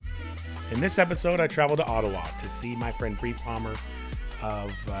In this episode, I traveled to Ottawa to see my friend Bree Palmer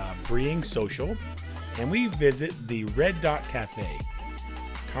of Breeing Social, and we visit the Red Dot Cafe.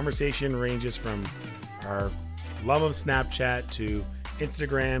 Conversation ranges from our love of Snapchat to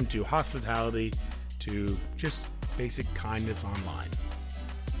Instagram to hospitality to just basic kindness online.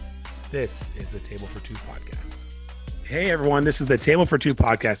 This is the Table for Two podcast. Hey everyone, this is the Table for Two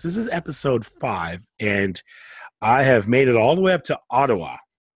podcast. This is episode 5, and I have made it all the way up to Ottawa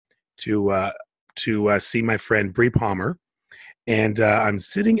to see my friend Bree Palmer, and I'm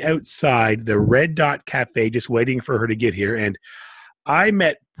sitting outside the Red Dot Cafe just waiting for her to get here. And I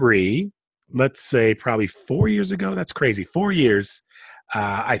met Bree, let's say probably 4 years ago. That's crazy, 4 years,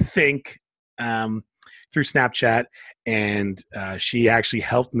 I think, through Snapchat, and she actually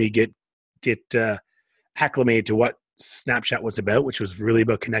helped me get acclimated to what Snapchat was about, which was really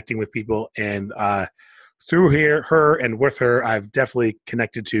about connecting with people. And through her and with her, I've definitely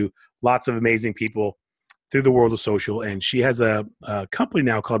connected to lots of amazing people through the world of social. And she has a company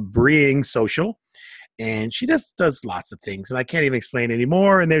now called Breeing Social, and she just does lots of things, and I can't even explain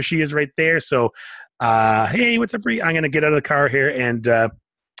anymore. And there she is right there. So, hey, what's up, Bree? I'm going to get out of the car here and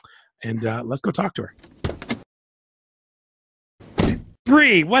let's go talk to her.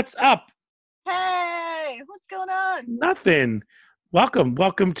 Bree, what's up? Hey, what's going on? Nothing. Welcome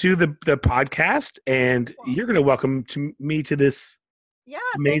to the podcast, and you're going to welcome me to this. Yeah,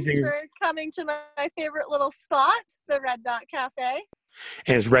 amazing. Thanks for coming to my favorite little spot, the Red Dot Cafe.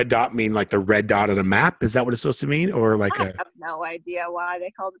 And does red dot mean like the red dot on a map? Is that what it's supposed to mean, or like I have no idea why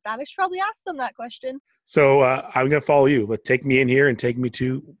they called it that. I should probably ask them that question. So I'm going to follow you. Let's take me in here and take me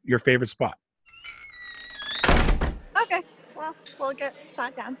to your favorite spot. Okay, well, we'll get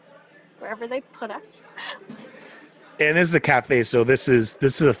sat down wherever they put us. And this is a cafe, so this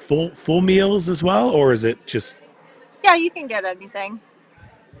is a full meals as well, or is it just? Yeah, you can get anything.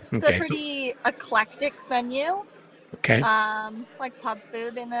 It's okay, a pretty eclectic menu. Okay. Like pub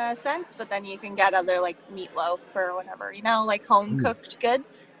food in a sense, but then you can get other like meatloaf or whatever, like home cooked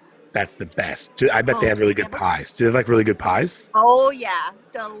goods. That's the best. I bet they have really good pies. Do they like really good pies? Oh yeah,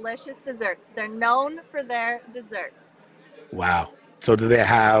 delicious desserts. They're known for their desserts. Wow. So do they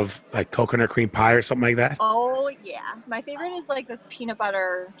have like coconut cream pie or something like that? Oh yeah, my favorite is like this peanut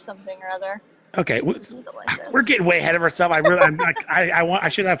butter something or other. Okay, we're getting way ahead of ourselves. I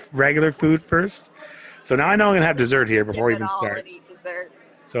should have regular food first. So now I know I'm gonna have dessert here before we even start. Dessert.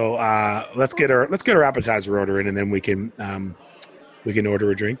 So let's get our appetizer order in, and then we can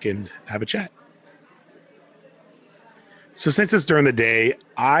order a drink and have a chat. So since it's during the day,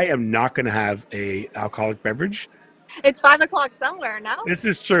 I am not gonna have a alcoholic beverage. It's 5:00 somewhere now. This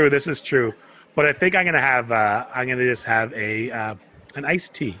is true. But I think I'm gonna have just have an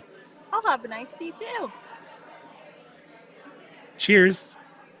iced tea. I'll have an iced tea too. Cheers.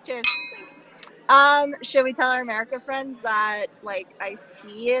 Cheers. Should we tell our America friends that like iced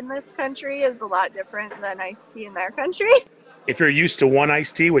tea in this country is a lot different than iced tea in their country? If you're used to one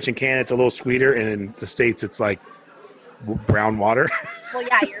iced tea, which in Canada it's a little sweeter, and in the States it's like brown water. Well,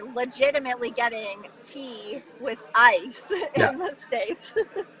 yeah, you're legitimately getting tea with ice in the States.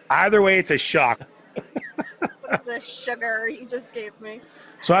 Either way, it's a shock. What is this sugar you just gave me?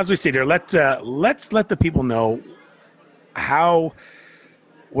 So as we sit here, let's let the people know how,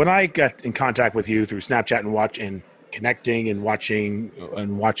 when I got in contact with you through Snapchat and connecting and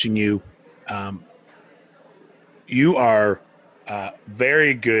watching you, you are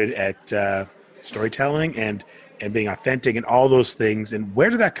very good at storytelling and being authentic and all those things. And where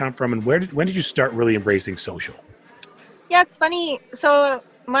did that come from? And when did you start really embracing social? Yeah, it's funny. So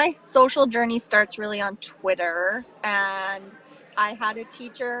my social journey starts really on Twitter, and I had a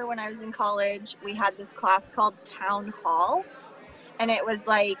teacher when I was in college. We had this class called Town Hall, and it was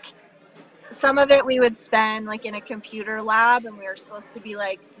like some of it we would spend like in a computer lab, and we were supposed to be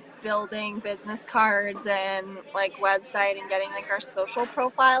like building business cards and like website and getting like our social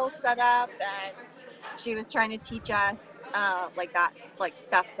profiles set up. And she was trying to teach us like that's like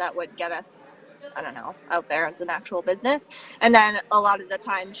stuff that would get us, I don't know, out there as an actual business. And then a lot of the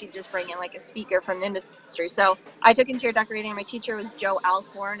time she'd just bring in like a speaker from the industry. So I took interior decorating. My teacher was Joe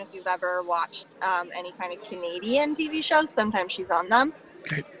Alcorn. If you've ever watched any kind of Canadian TV shows, sometimes she's on them.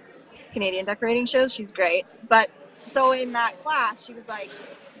 Okay. Canadian decorating shows, she's great. But so in that class, she was like,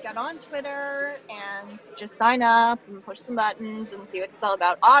 get on Twitter and just sign up and push some buttons and see what it's all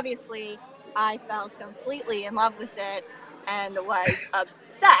about. Obviously, I fell completely in love with it and was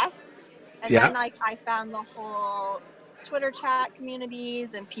obsessed. And then like I found the whole Twitter chat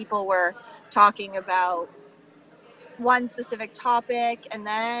communities, and people were talking about one specific topic, and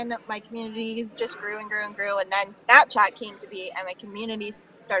then my community just grew and grew and grew, and then Snapchat came to be, and my community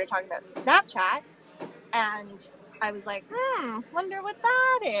started talking about Snapchat, and I was like, wonder what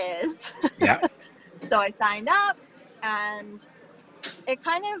that is. Yeah. So I signed up, and it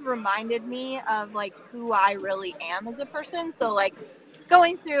kind of reminded me of like who I really am as a person. So like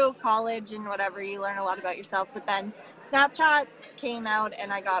going through college and whatever, you learn a lot about yourself, but then Snapchat came out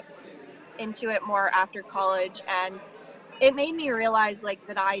and I got into it more after college, and it made me realize like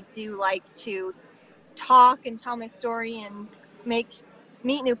that I do like to talk and tell my story and meet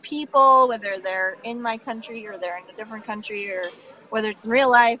new people, whether they're in my country or they're in a different country, or whether it's in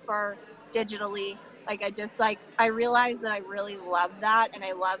real life or digitally. Like I realized that I really love that, and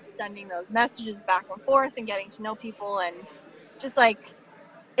I love sending those messages back and forth and getting to know people, and just like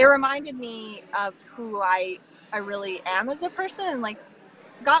it reminded me of who I really am as a person, and like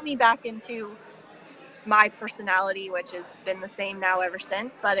got me back into my personality, which has been the same now ever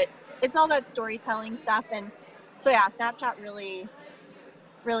since. But it's all that storytelling stuff, and so yeah, Snapchat really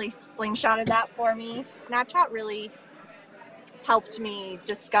slingshotted that for me. Snapchat really helped me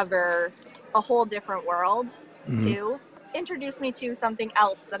discover a whole different world too. Introduced me to something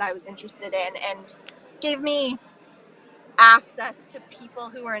else that I was interested in, and gave me access to people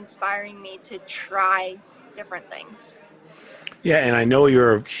who were inspiring me to try different things. Yeah, and I know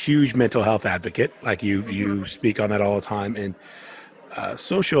you're a huge mental health advocate. Like you speak on that all the time. And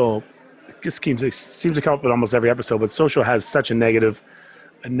social just seems to come up in almost every episode. But social has such a negative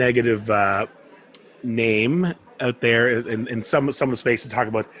name out there in some of the spaces. Talk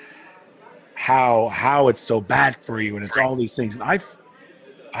about how it's so bad for you, and it's all these things. And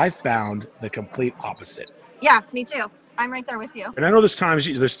I found the complete opposite. Yeah, me too. I'm right there with you. And I know there's times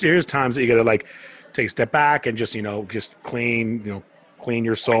that you got to like take a step back and just just clean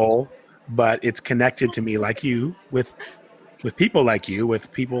your soul. But it's connected to me like you with people like you,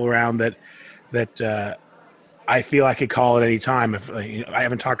 with people around that I feel I could call at any time. If I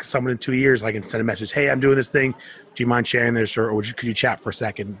haven't talked to someone in 2 years, I can send a message. Hey, I'm doing this thing. Do you mind sharing this, or could you chat for a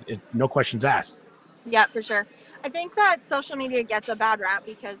second? No questions asked. Yeah, for sure. I think that social media gets a bad rap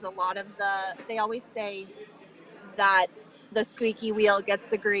because a lot of they always say that the squeaky wheel gets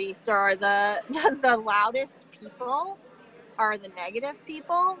the grease, or the loudest people are the negative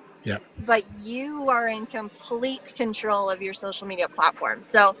people. Yeah. But you are in complete control of your social media platform.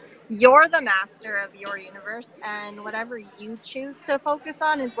 So you're the master of your universe, and whatever you choose to focus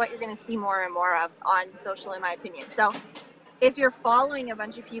on is what you're going to see more and more of on social, in my opinion. So if you're following a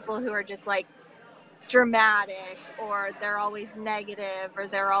bunch of people who are just like dramatic, or they're always negative, or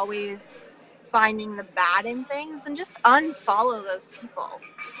they're always finding the bad in things, then just unfollow those people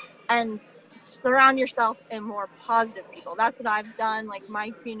and surround yourself in more positive people. That's what I've done. Like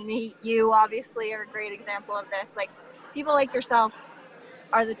my community, you obviously are a great example of this. Like people like yourself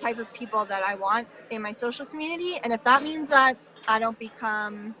are the type of people that I want in my social community. And if that means that I don't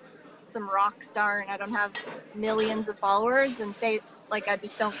become some rock star and I don't have millions of followers, then say like I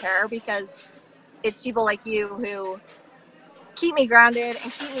just don't care, because it's people like you who keep me grounded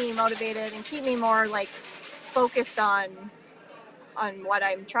and keep me motivated and keep me more like focused on what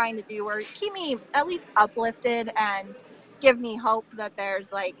I'm trying to do, or keep me at least uplifted and give me hope that there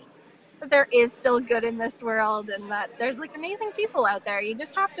is still good in this world, and that there's like amazing people out there. You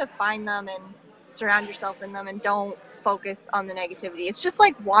just have to find them and surround yourself in them, and don't focus on the negativity. It's just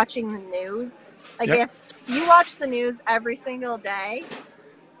like watching the news. Like Yep. if you watch the news every single day,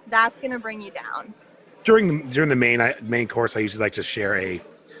 that's going to bring you down. During the main course, I usually like to share a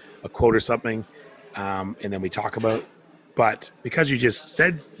quote or something, and then we talk about. But because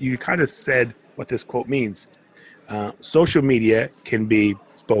you kind of said what this quote means, social media can be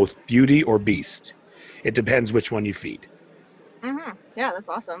both beauty or beast. It depends which one you feed. Mm-hmm. Yeah, that's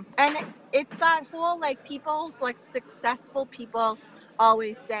awesome. And it's that whole like successful people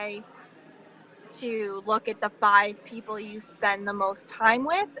always say to look at the 5 people you spend the most time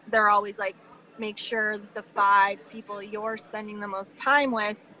with. They're always like, make sure that the 5 people you're spending the most time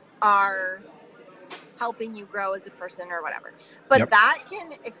with are helping you grow as a person or whatever. But Yep. that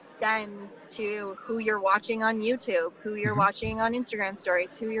can extend to who you're watching on YouTube, who you're watching on Instagram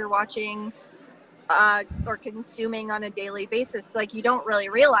stories, who you're watching or consuming on a daily basis. Like you don't really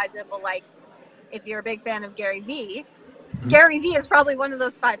realize it, but like if you're a big fan of Gary Vee, Gary Vee is probably one of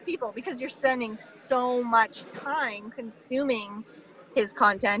those 5 people, because you're spending so much time consuming his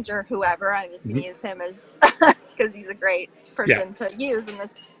content, or whoever. I'm just going to use him as because he's a great person to use in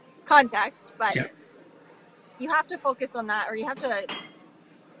this context. But you have to focus on that, or you have to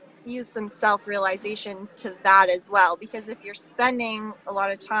use some self-realization to that as well, because if you're spending a lot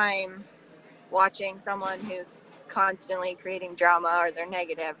of time watching someone who's constantly creating drama, or they're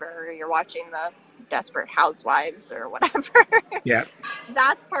negative, or you're watching the Desperate Housewives or whatever. Yeah.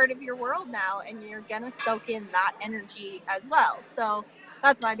 That's part of your world now, and you're gonna soak in that energy as well. So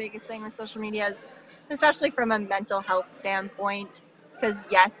that's my biggest thing with social media, is especially from a mental health standpoint, because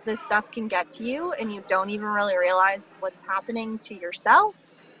yes, this stuff can get to you and you don't even really realize what's happening to yourself.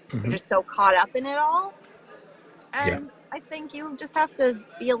 You're just so caught up in it all. And I think you just have to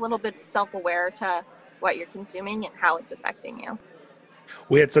be a little bit self-aware to what you're consuming and how it's affecting you.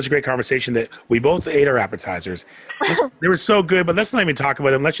 We had such a great conversation that we both ate our appetizers. They were so good, but let's not even talk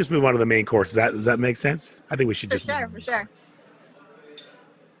about them. Let's just move on to the main course. Does that make sense? I think we should For sure.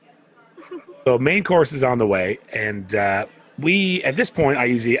 So main course is on the way, and we at this point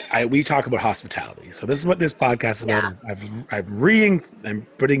we talk about hospitality. So this is what this podcast is about. I'm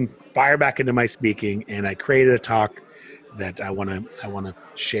putting fire back into my speaking, and I created a talk that I want to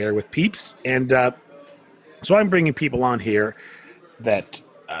share with peeps, and so I'm bringing people on here that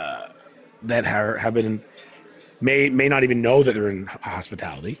have been may not even know that they're in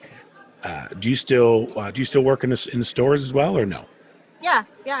hospitality. Do you still work in the stores as well, or no? Yeah,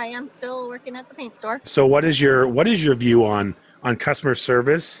 I am still working at the paint store. So what is your view on customer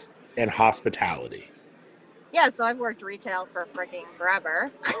service and hospitality? Yeah, so I've worked retail for freaking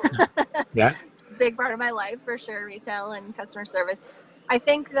forever. Yeah. Big part of my life, for sure, retail and customer service. I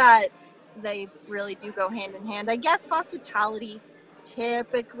think that they really do go hand in hand. I guess hospitality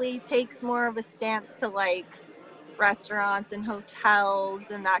typically takes more of a stance to like restaurants and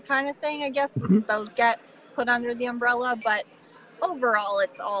hotels and that kind of thing. I guess those get put under the umbrella, but overall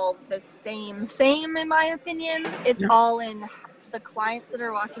it's all the same in my opinion. It's all in the clients that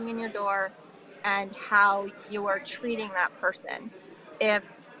are walking in your door and how you are treating that person.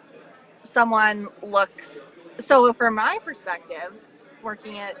 If someone looks, so from my perspective,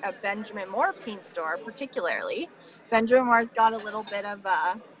 working at a Benjamin Moore paint store particularly, Benjamin Moore's got a little bit of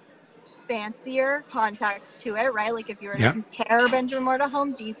a fancier context to it, right? Like if you were to compare Benjamin Moore to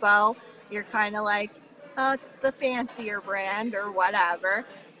Home Depot, you're kind of like, oh, it's the fancier brand or whatever.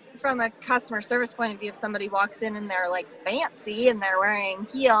 From a customer service point of view, if somebody walks in and they're like fancy and they're wearing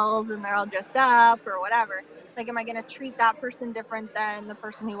heels and they're all dressed up or whatever, like, am I going to treat that person different than the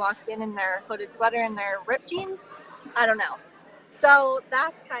person who walks in their hooded sweater and their ripped jeans? I don't know. So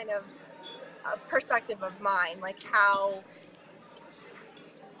that's kind of a perspective of mine, like how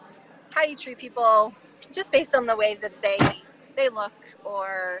you treat people just based on the way that they look,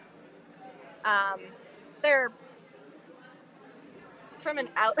 or they're from an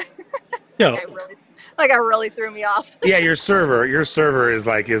out. I really threw me off. Yeah, your server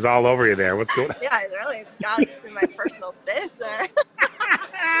is all over you there. What's going on? Yeah, I really got through my personal space there.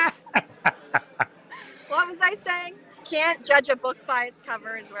 What was I saying? Can't judge a book by its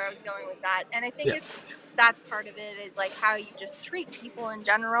cover is where I was going with that. And I think that's part of it, is like how you just treat people in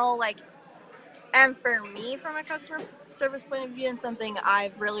general. Like, and for me, from a customer service point of view, and something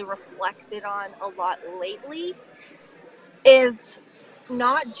I've really reflected on a lot lately, is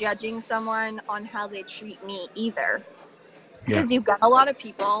not judging someone on how they treat me either. Because you've got a lot of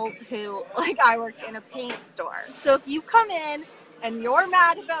people who, like, I work in a paint store. So if you come in and you're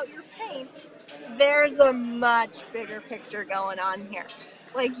mad about your paint, there's a much bigger picture going on here.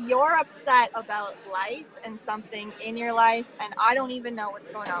 Like, you're upset about life and something in your life, and I don't even know what's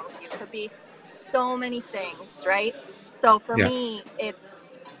going on with you. It could be so many things, right? So for me, it's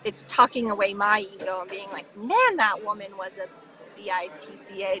tucking away my ego and being like, man, that woman was a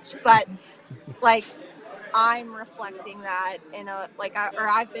bitch. But like, I'm reflecting that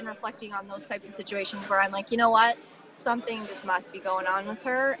I've been reflecting on those types of situations where I'm like, you know what? Something just must be going on with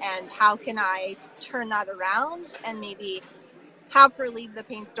her, and how can I turn that around and maybe have her leave the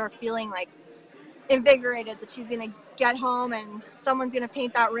paint store feeling like invigorated, that she's going to get home and someone's going to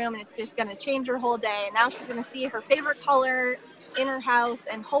paint that room and it's just going to change her whole day. And now she's going to see her favorite color in her house,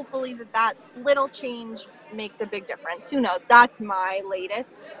 and hopefully that little change makes a big difference. Who knows? That's my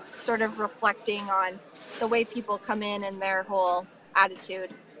latest sort of reflecting on the way people come in and their whole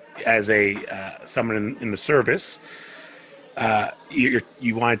attitude. As a someone in the service, you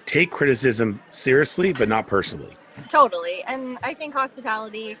want to take criticism seriously, but not personally. Totally. And I think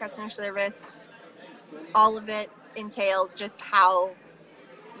hospitality, customer service, all of it entails just how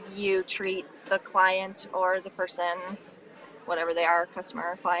you treat the client or the person, whatever they are,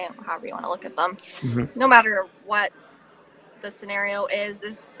 customer, client, however you want to look at them. No matter what the scenario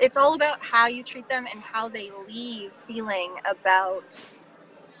is it's all about how you treat them and how they leave feeling about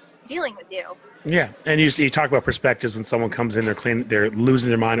dealing with you. Yeah. And you talk about perspectives. When someone comes in, they're losing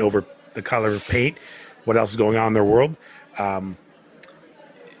their mind over the color of paint, what else is going on in their world.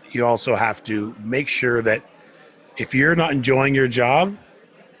 You also have to make sure that if you're not enjoying your job,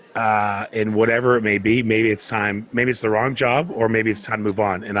 and whatever it may be, maybe it's time, maybe it's the wrong job, or maybe it's time to move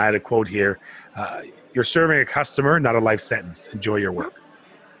on. And I had a quote here: "You're serving a customer, not a life sentence. Enjoy your work."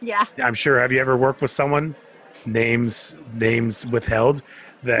 Yeah. I'm sure. Have you ever worked with someone, names withheld,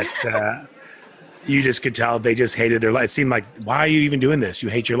 that you just could tell they just hated their life? It seemed like, why are you even doing this? You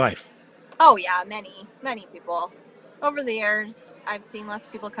hate your life. Oh yeah, many people. Over the years, I've seen lots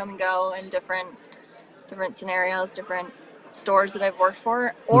of people come and go in different scenarios, different stores that I've worked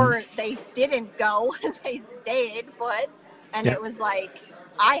for, or they didn't go and they stayed put, and Yep. it was like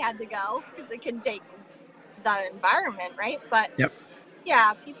I had to go because it can take the environment, right? But Yep.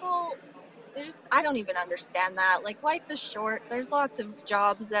 yeah, people, I don't even understand that. Like, life is short. There's lots of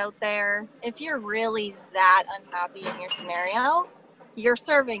jobs out there. If you're really that unhappy in your scenario, you're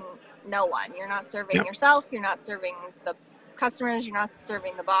serving no one. You're not serving Yep. yourself. You're not serving the customers. You're not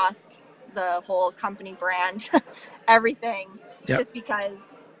serving the boss, the whole company brand, everything, Yep. just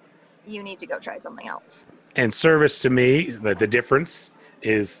because you need to go try something else. And service, to me, the difference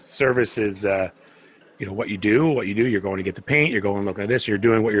is service is what you do. You're going to get the paint, you're going looking at this, you're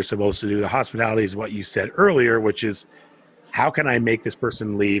doing what you're supposed to do. The hospitality is what you said earlier, which is, how can I make this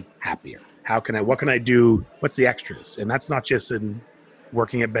person leave happier? What can I do? What's the extras? And that's not just in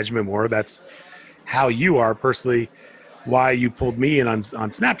working at Benjamin Moore. That's how you are personally, why you pulled me in on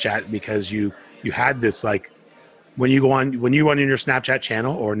Snapchat, because you had this, like, when you on your Snapchat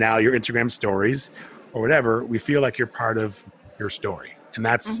channel, or now your Instagram stories or whatever, we feel like you're part of your story. And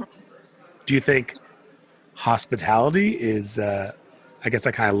that's, do you think hospitality is, I guess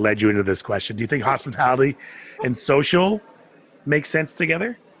I kind of led you into this question. Do you think hospitality and social make sense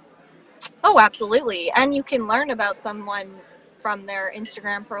together? Oh, absolutely. And you can learn about someone from their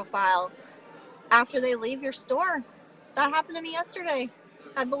Instagram profile after they leave your store. That happened to me yesterday.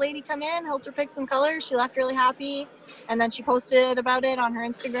 Had the lady come in, helped her pick some colors. She left really happy. And then she posted about it on her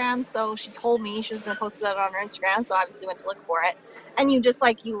Instagram. So she told me she was going to post it on her Instagram. So I obviously went to look for it. And you just,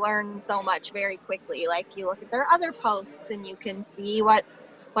 like, you learn so much very quickly. Like, you look at their other posts and you can see what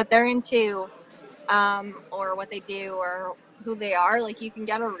they're into, or what they do, or who they are. Like, you can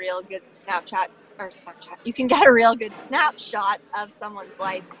get a real good you can get a real good snapshot of someone's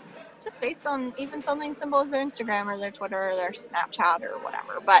life just based on even something simple as their Instagram or their Twitter or their Snapchat or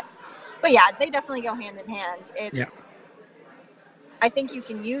whatever. But yeah, they definitely go hand in hand. Yeah. I think you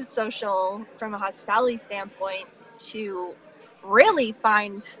can use social from a hospitality standpoint to really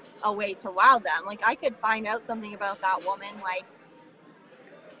find a way to wow them. Like, I could find out something about that woman, like,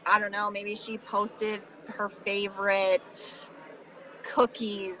 I don't know, maybe she posted her favorite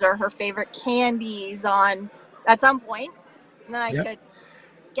cookies or her favorite candies at some point, and then I could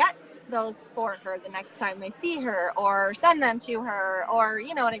get those for her the next time I see her, or send them to her, or,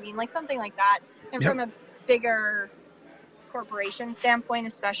 you know what I mean, like something like that. And from a bigger corporation standpoint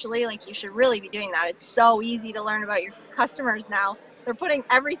especially, like, you should really be doing that. It's so easy to learn about your customers now. They're putting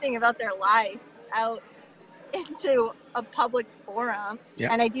everything about their life out into a public forum.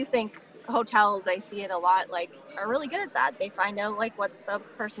 And I do think hotels, I see it a lot, like, are really good at that. They find out, like, what the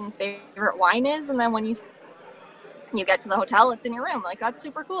person's favorite wine is, and then when you get to the hotel, it's in your room. Like, that's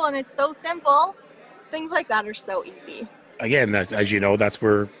super cool, and it's so simple. Things like that are so easy. Again, as you know, that's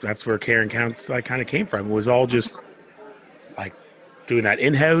where Care and Counts, like, kind of came from. It was all just like doing that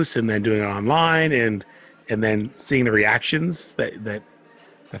in-house, and then doing it online, and then seeing the reactions, that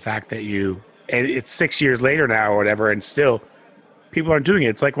the fact that and it's 6 years later now or whatever, and still people aren't doing it.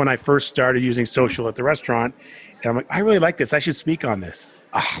 It's like when I first started using social at the restaurant, and I'm like, I really like this. I should speak on this.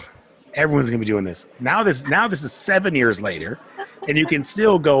 Everyone's going to be doing this. Now this is 7 years later, and you can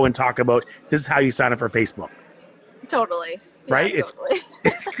still go and talk about, this is how you sign up for Facebook. Totally. Right? Yeah, totally.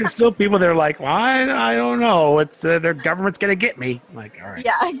 It's still people that are like, well, I don't know. It's their government's going to get me. I'm like, all right.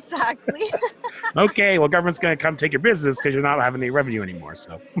 Yeah, exactly. Okay, well, government's going to come take your business because you're not having any revenue anymore.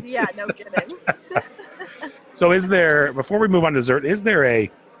 So yeah, no kidding. So before we move on to dessert, is there a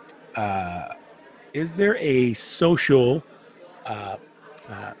social,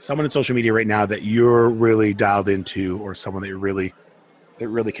 someone in social media right now that you're really dialed into, or someone that you're really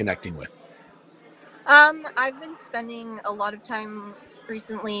connecting with? I've been spending a lot of time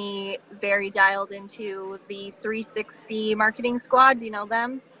recently very dialed into the 360 marketing squad. Do you know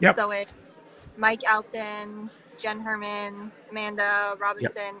them? Yep. So it's Mike Alton, Jen Herman, Amanda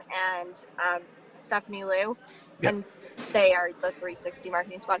Robinson, and Stephanie Liu. Yep. And they are the 360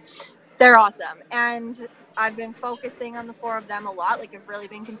 marketing squad. They're awesome. And I've been focusing on the four of them a lot. Like, I've really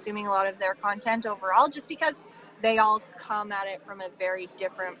been consuming a lot of their content overall, just because they all come at it from a very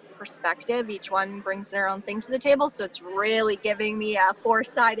different perspective. Each one brings their own thing to the table. So it's really giving me a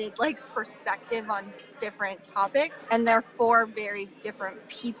four-sided like perspective on different topics. And they're four very different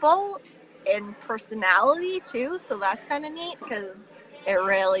people in personality too. So that's kind of neat because it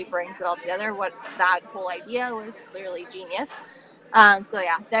really brings it all together. What that whole idea was clearly genius. So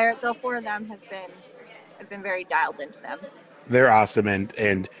yeah, the four of them have been very dialed into them. They're awesome,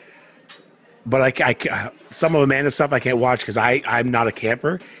 but I some of Amanda's stuff I can't watch because I'm not a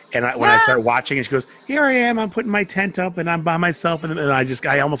camper, and when I start watching it, she goes, "Here I am, I'm putting my tent up, and I'm by myself," and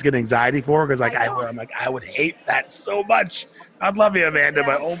I almost get anxiety for her because I'm like I would hate that so much. I'd love you, Amanda,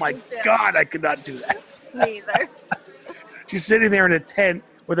 but oh my God, I could not do that. Me either. She's sitting there in a tent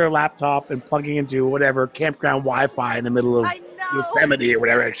with her laptop and plugging into whatever campground Wi-Fi in the middle of Yosemite or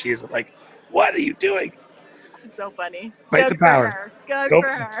whatever. She's like, "What are you doing?" It's so funny. Fight the power. Good for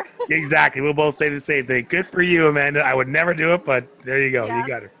her. Exactly. We'll both say the same thing. Good for you, Amanda. I would never do it, but there you go. Yeah. You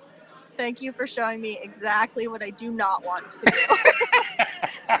got her. Thank you for showing me exactly what I do not want to do.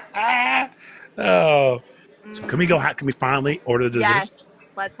 Oh. So can we go? Can we finally order the dessert? Yes.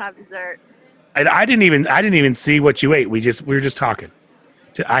 Let's have dessert. I didn't even see what you ate. We were just talking.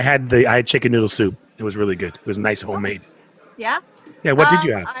 I had chicken noodle soup. It was really good. It was nice homemade. Yeah. Yeah. What did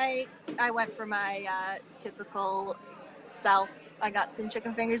you have? I went for my typical self. I got some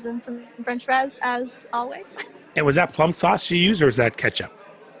chicken fingers and some French fries, as always. And was that plum sauce you used, or is that ketchup?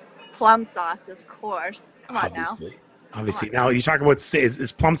 Plum sauce, of course. Come on now. Obviously. Now, you talk about,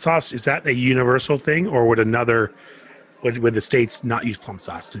 is plum sauce, is that a universal thing, or would the States not use plum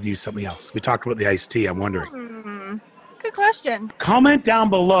sauce to use something else? We talked about the iced tea. I'm wondering. Good question. Comment down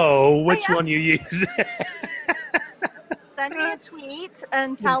below which one you use. Send me a tweet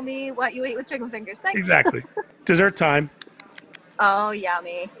and tell me what you eat with chicken fingers. Thanks. Exactly. Dessert time. Oh,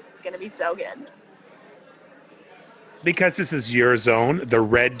 yummy. It's going to be so good. Because this is your zone, the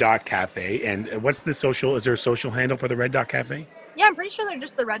Red Dot Cafe. And what's the social? Is there a social handle for the Red Dot Cafe? Yeah, I'm pretty sure they're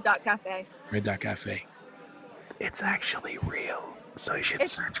just the Red Dot Cafe. Red Dot Cafe. It's actually real. So you should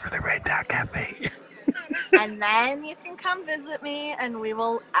search for the Red Dot Cafe. And then you can come visit me and we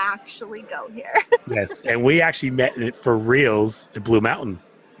will actually go here. Yes. And we actually met for reals at Blue Mountain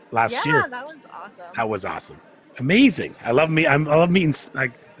last year. Yeah, that was awesome. That was awesome. Amazing. I love meeting,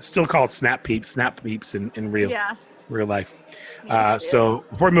 I still call it snap peeps in real life. So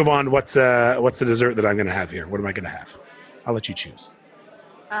before we move on, what's the dessert that I'm going to have here? What am I going to have? I'll let you choose.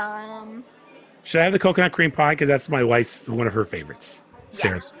 Should I have the coconut cream pie? Because that's my wife's, one of her favorites.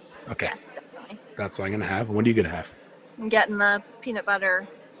 Sarah's. Okay. Yes, definitely. That's what I'm going to have. What are you going to have? I'm getting the peanut butter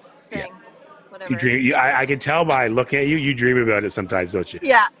thing. Yeah. Whatever. You dream. I can tell by looking at you, you dream about it sometimes, don't you?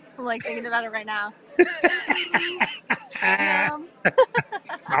 Yeah. I'm like thinking about it right now.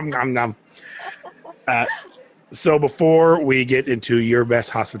 Nom. So before we get into your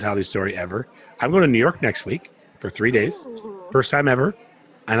best hospitality story ever, I'm going to New York next week for 3 days. Ooh. First time ever.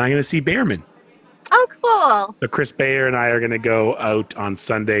 And I'm going to see Behrman. Oh, cool. So Chris Bayer and I are going to go out on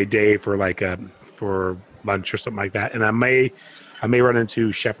Sunday day for for lunch or something like that. And I may run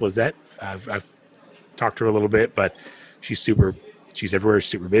into Chef Lizette. I've talked to her a little bit, but she's everywhere,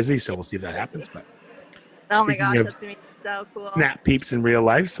 super busy. So we'll see if that happens. But oh my gosh, that's gonna be so cool. Snap peeps in real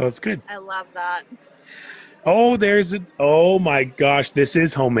life, so it's good. I love that. Oh, oh my gosh, this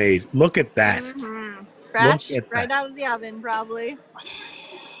is homemade. Look at that. Mm-hmm. Fresh, right out of the oven, probably.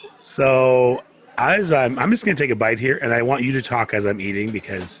 So as I'm just going to take a bite here, and I want you to talk as I'm eating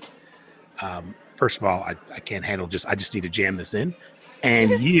because, first of all, I can't handle I just need to jam this in.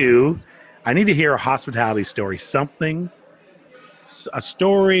 And I need to hear a hospitality story, a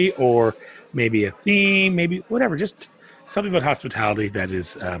story or maybe a theme, maybe whatever, just something about hospitality that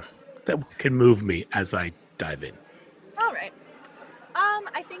is, that can move me as I dive in. All right.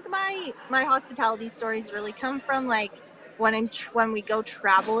 I think my hospitality stories really come from like when we go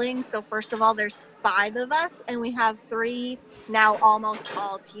traveling. So first of all, there's 5 of us and we have 3 now almost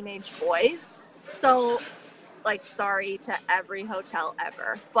all teenage boys. So like, sorry to every hotel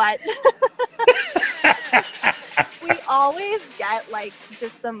ever, but we always get like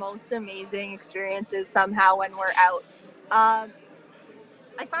just the most amazing experiences somehow when we're out. I'm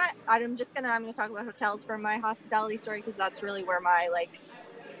gonna talk about hotels for my hospitality story because that's really where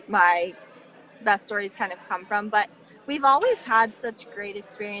my best stories kind of come from. But we've always had such great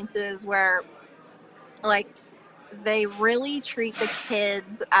experiences where like they really treat the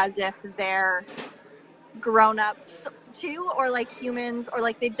kids as if they're grown-ups too, or like humans, or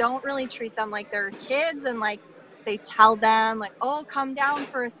like they don't really treat them like they're kids, and like they tell them like, oh, come down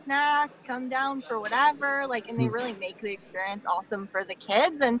for a snack, come down for whatever, like, and they really make the experience awesome for the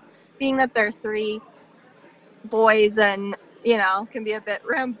kids. And being that they're 3 boys and, you know, can be a bit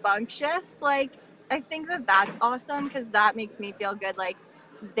rambunctious. Like, I think that that's awesome because that makes me feel good. Like,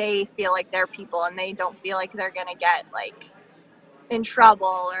 they feel like they're people and they don't feel like they're going to get, like, in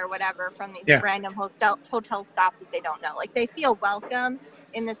trouble or whatever from these Yeah. random hotel staff that they don't know. Like, they feel welcome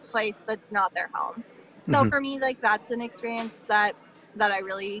in this place that's not their home. So for me, like, that's an experience that I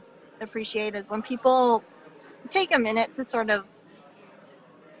really appreciate, is when people take a minute to sort of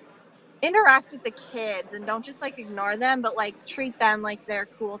interact with the kids and don't just like ignore them, but like treat them like they're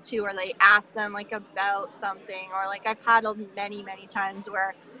cool too, or they ask them like about something, or like I've had many times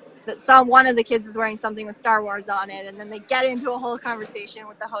where one of the kids is wearing something with Star Wars on it, and then they get into a whole conversation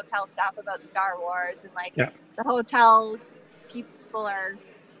with the hotel staff about Star Wars, and like the hotel people are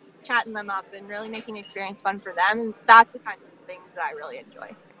chatting them up and really making the experience fun for them, and that's the kind of things that I really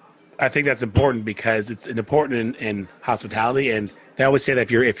enjoy. I think that's important because it's important in hospitality, and they always say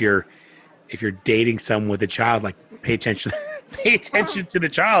that if you're dating someone with a child, like pay attention to the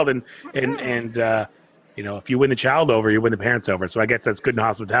child, and you know, if you win the child over, you win the parents over. So I guess that's good in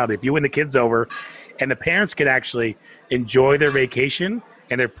hospitality. If you win the kids over, and the parents can actually enjoy their vacation,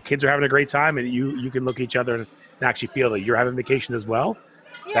 and their kids are having a great time, and you can look at each other and actually feel that you're having vacation as well.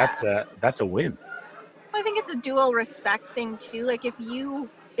 Yeah. That's a win. I think it's a dual respect thing too. Like, if you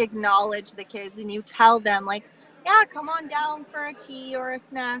acknowledge the kids and you tell them like, yeah, come on down for a tea or a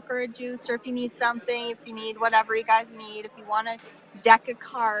snack or a juice, or if you need something, if you need whatever you guys need, if you want a deck of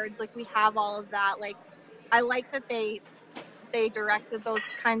cards, like we have all of that. Like, I like that they directed those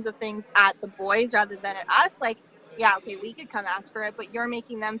kinds of things at the boys rather than at us. Like, yeah, okay, we could come ask for it, but you're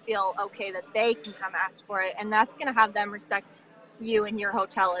making them feel okay that they can come ask for it, and that's going to have them respect you and your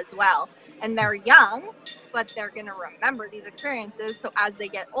hotel as well. And they're young, but they're going to remember these experiences. So as they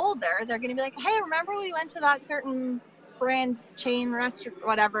get older, they're going to be like, hey, remember we went to that certain brand chain restaurant,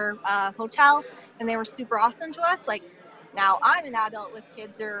 whatever, hotel, and they were super awesome to us. Like, now I'm an adult with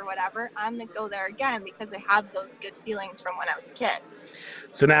kids or whatever, I'm going to go there again because I have those good feelings from when I was a kid.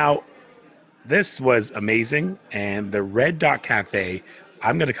 So now this was amazing. And the Red Dot Cafe,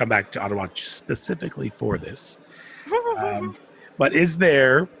 I'm going to come back to Ottawa specifically for this. But is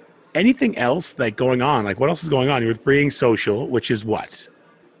there anything else like going on? Like, what else is going on? You're with Breeing Social, which is what?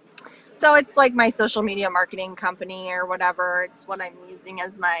 So it's like my social media marketing company or whatever. It's what I'm using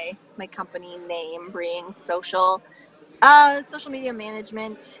as my company name, Breeing Social. Social media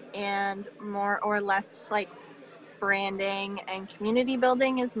management and more or less like branding and community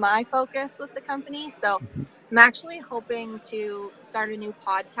building is my focus with the company. So I'm actually hoping to start a new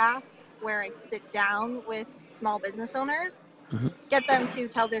podcast where I sit down with small business owners, get them to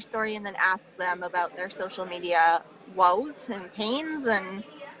tell their story, and then ask them about their social media woes and pains, and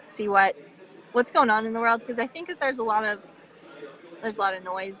see what's going on in the world. Because I think that there's a lot of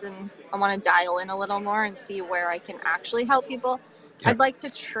noise, and I want to dial in a little more and see where I can actually help people. I'd like to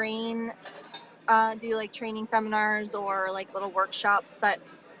train, do like training seminars or like little workshops, but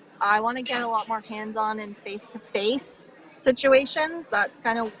I want to get a lot more hands-on and face-to-face situations. That's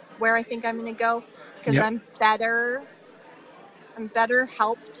kind of where I think I'm going to go, because I'm better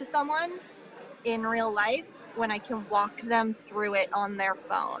help to someone in real life when I can walk them through it on their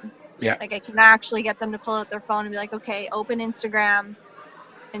phone. Yeah. Like, I can actually get them to pull out their phone and be like, okay, open Instagram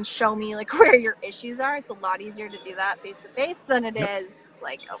and show me like where your issues are. It's a lot easier to do that face to face than it is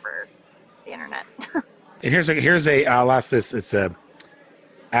like over the internet. And here's a I'll ask this. It's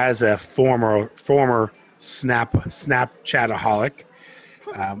as a former Snapchataholic,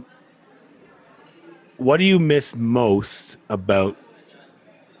 what do you miss most about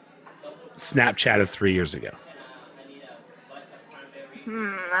Snapchat of 3 years ago?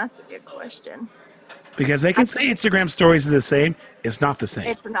 That's a good question. Because they can say Instagram stories is the same. It's not the same.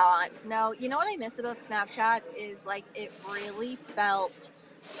 It's not. No. You know what I miss about Snapchat is like it really felt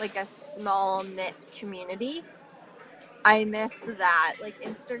like a small knit community. I miss that. Like,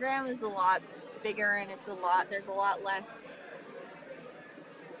 Instagram is a lot bigger, and there's a lot less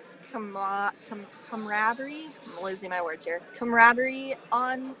camaraderie. I'm losing my words here. Camaraderie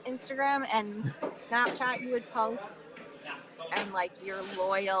on Instagram, and Snapchat you would post, and like your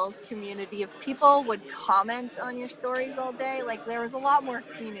loyal community of people would comment on your stories all day. Like, there was a lot more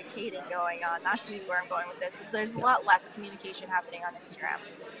communicating going on. That's maybe where I'm going with this, is there's a lot less communication happening on Instagram,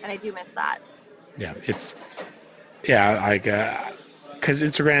 and I do miss that. Yeah, like because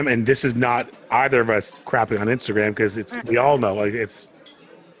Instagram, and this is not either of us crapping on Instagram, because we all know, like, it's,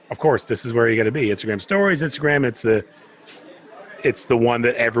 of course, this is where you got to be. Instagram stories, Instagram, it's the one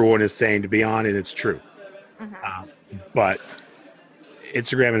that everyone is saying to be on, and it's true. But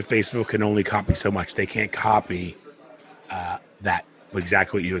Instagram and Facebook can only copy so much. They can't copy that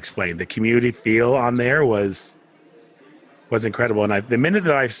exactly what you explained. The community feel on there was incredible. And the minute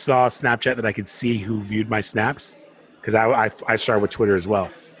that I saw Snapchat that I could see who viewed my snaps, because I started with Twitter as well,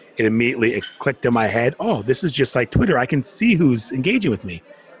 it clicked in my head. Oh, this is just like Twitter. I can see who's engaging with me.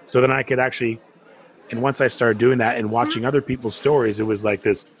 So then I could actually, and once I started doing that and watching other people's stories, it was like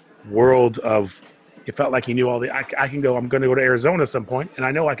this world of. It felt like he knew all the. I can go. I'm going to go to Arizona at some point, and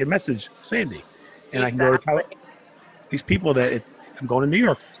I know I can message Sandy, and I can go to these people that I'm going to New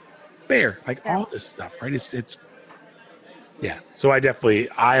York, Bear, like all this stuff, right? It's yeah. So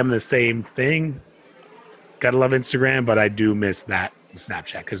I am the same thing. Gotta love Instagram, but I do miss that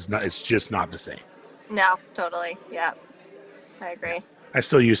Snapchat because it's just not the same. No, totally. Yeah, I agree. I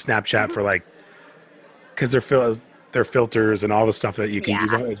still use Snapchat for like because their filters and all the stuff that you can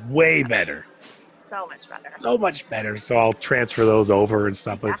use. It's way better. So much better. So much better. So I'll transfer those over and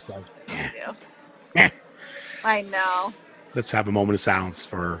stuff. But it's like, I know. Let's have a moment of silence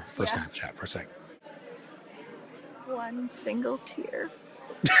for Snapchat for a second. One single tear.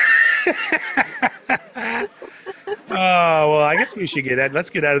 Oh, well, I guess we should let's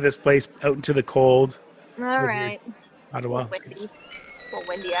get out of this place out into the cold. All right. Ottawa. It's a little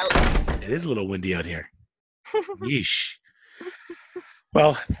windy out. It is a little windy out here. Yeesh.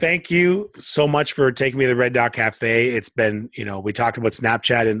 Well, thank you so much for taking me to the Red Dot Cafe. It's been, we talked about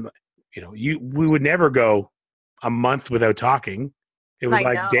Snapchat and, we would never go a month without talking. It was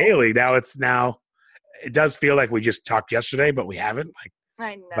daily. Now it does feel like we just talked yesterday, but we haven't.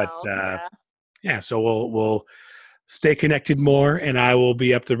 I know. But so we'll stay connected more, and I will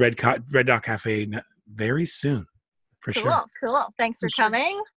be up the Red Dot Cafe very soon. For sure. Cool. Thanks for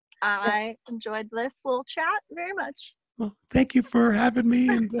coming. I enjoyed this little chat very much. Well, thank you for having me.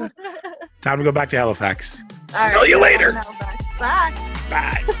 And time to go back to Halifax. Smell you later. Bye.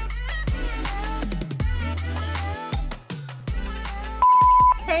 Bye.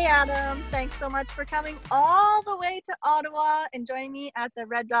 Hey, Adam. Thanks so much for coming all the way to Ottawa and joining me at the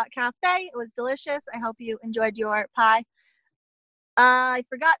Red Dot Cafe. It was delicious. I hope you enjoyed your pie. I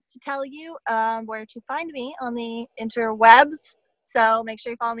forgot to tell you where to find me on the interwebs. So make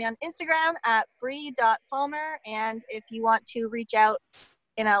sure you follow me on Instagram at brie.palmer. And if you want to reach out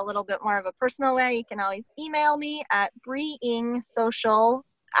in a little bit more of a personal way, you can always email me at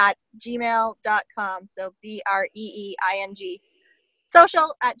breeingsocial@gmail.com. So BREEING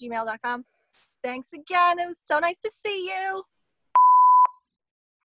social@gmail.com. Thanks again. It was so nice to see you.